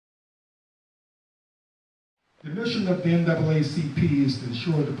The mission of the NAACP is to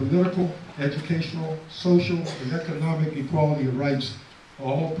ensure the political, educational, social, and economic equality of rights of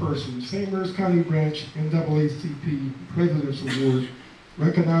all persons. St. Mary's County Branch NAACP President's Award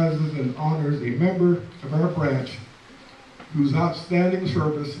recognizes and honors a member of our branch whose outstanding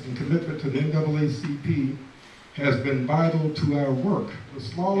service and commitment to the NAACP has been vital to our work. The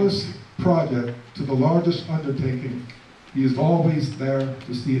smallest project to the largest undertaking, he is always there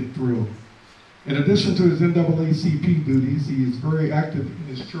to see it through. In addition to his NAACP duties, he is very active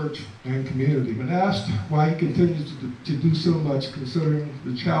in his church and community. When asked why he continues to do so much considering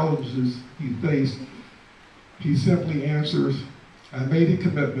the challenges he faced, he simply answers, "I made a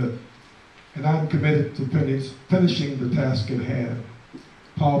commitment and I'm committed to finishing the task at hand."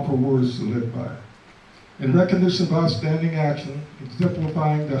 Powerful words to live by. In recognition of outstanding action,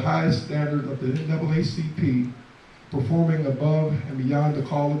 exemplifying the highest standard of the NAACP, performing above and beyond the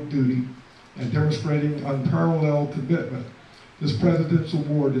call of duty, and demonstrating unparalleled commitment, this President's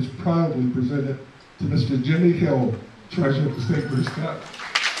Award is proudly presented to Mr. Jimmie Hill, Treasurer of the St. Mary's County.